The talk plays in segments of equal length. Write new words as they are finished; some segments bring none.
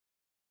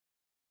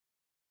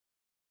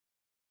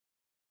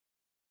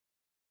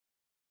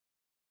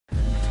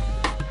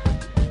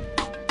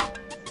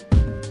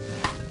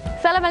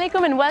Assalamu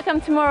alaikum and welcome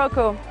to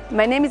Morocco.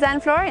 My name is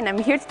Anne-Flore and I'm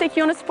here to take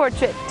you on a sport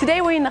trip.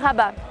 Today we're in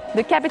Rabat,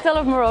 the capital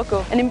of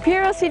Morocco, an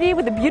imperial city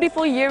with a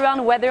beautiful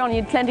year-round weather on the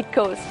Atlantic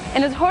coast.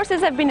 And as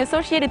horses have been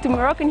associated to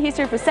Moroccan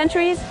history for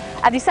centuries,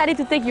 I've decided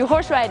to take you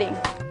horse riding.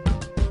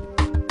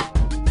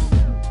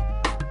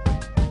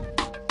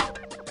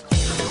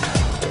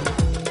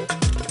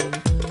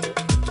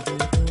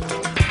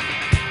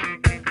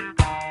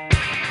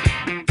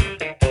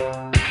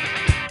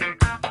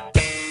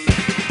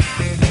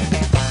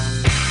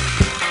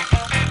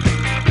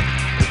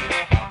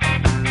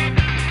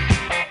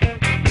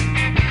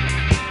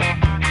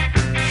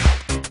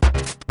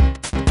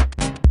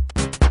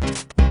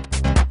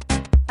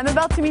 I'm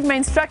about to meet my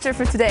instructor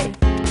for today.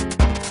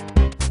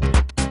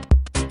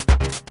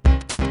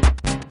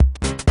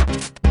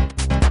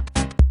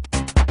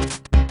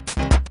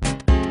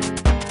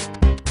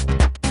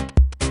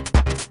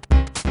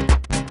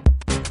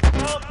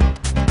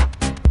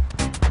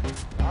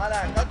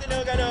 Voilà, continue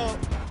au galop.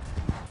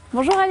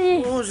 Bonjour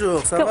Ali.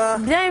 Bonjour, ça va?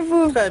 Bien et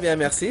vous? Très bien,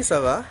 merci, ça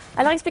va.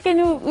 Alors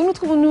expliquez-nous, où nous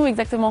trouvons-nous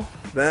exactement?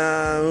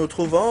 Ben, nous nous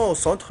trouvons au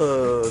centre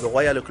de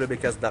Royal Club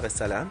Équestre Dar es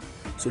Salaam.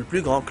 C'est le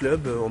plus grand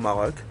club au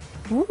Maroc.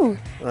 Ouh. Ouais.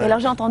 Et alors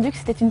j'ai entendu que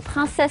c'était une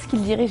princesse qui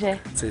le dirigeait.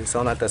 C'est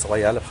Son Altesse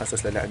Royale, la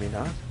princesse Lala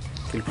Amina,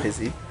 qui le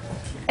préside.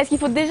 Est-ce qu'il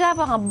faut déjà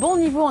avoir un bon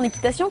niveau en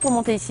équitation pour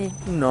monter ici?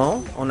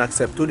 Non, on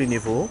accepte tous les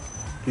niveaux,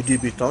 du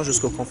débutant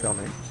jusqu'au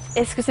confirmé.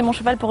 Est-ce que c'est mon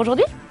cheval pour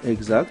aujourd'hui?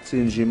 Exact, c'est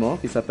une jument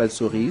qui s'appelle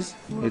Cerise.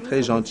 Elle est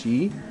très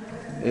gentille.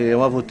 Et on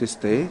va vous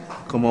tester,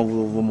 comment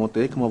vous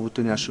montez, comment vous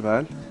tenez à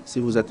cheval. Si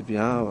vous êtes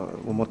bien,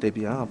 vous montez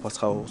bien, on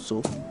passera au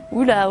saut.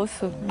 Oula, au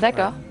saut.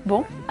 D'accord.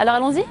 Bon, alors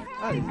allons-y.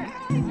 Allez.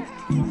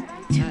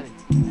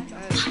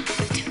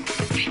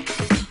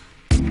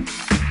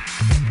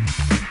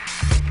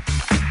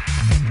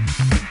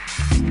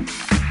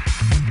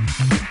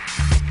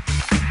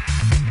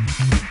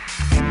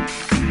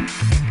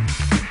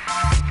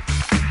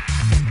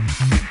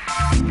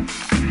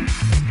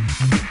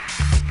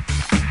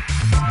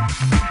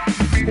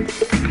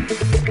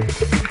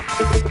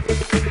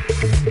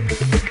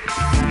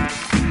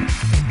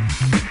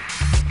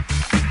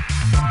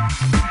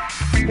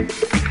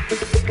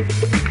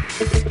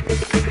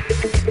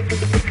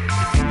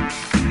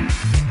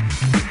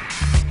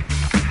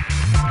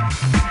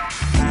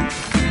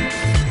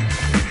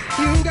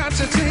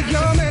 To take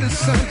your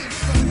medicine.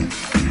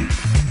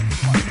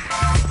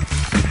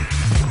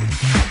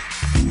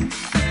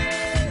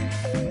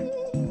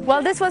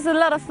 Well, this was a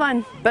lot of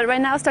fun, but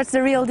right now starts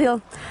the real deal.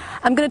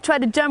 I'm gonna try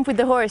to jump with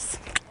the horse.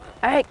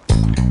 All right.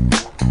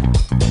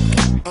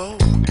 Oh.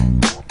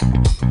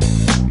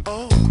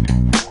 Oh.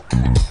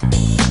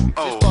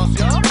 Oh.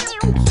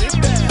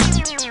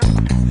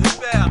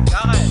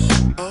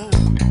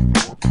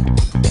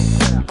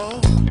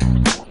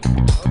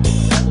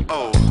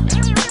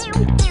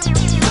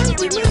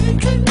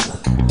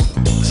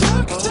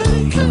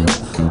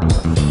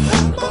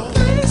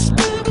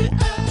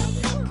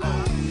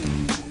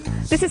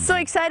 This is so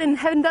exciting.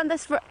 Haven't done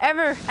this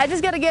forever. I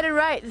just gotta get it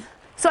right.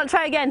 So I'll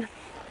try again.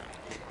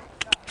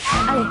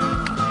 Allez.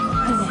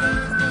 Vas-y.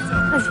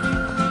 Vas-y.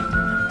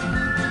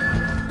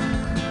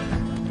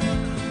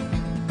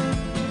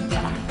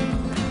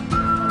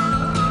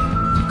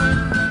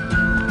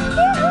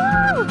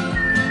 Woohoo!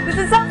 This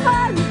is so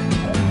fun!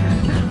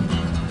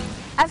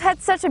 I've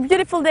had such a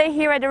beautiful day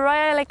here at the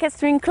Royal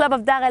Equestrian Club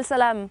of Dar es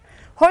Salaam.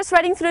 Horse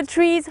riding through the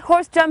trees,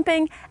 horse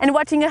jumping, and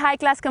watching a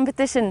high-class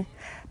competition.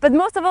 But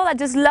most of all, I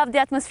just love the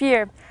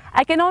atmosphere.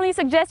 I can only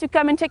suggest you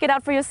come and check it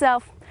out for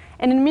yourself.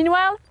 And in the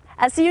meanwhile,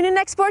 I'll see you in the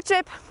next sport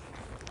trip.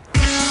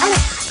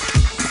 Allez.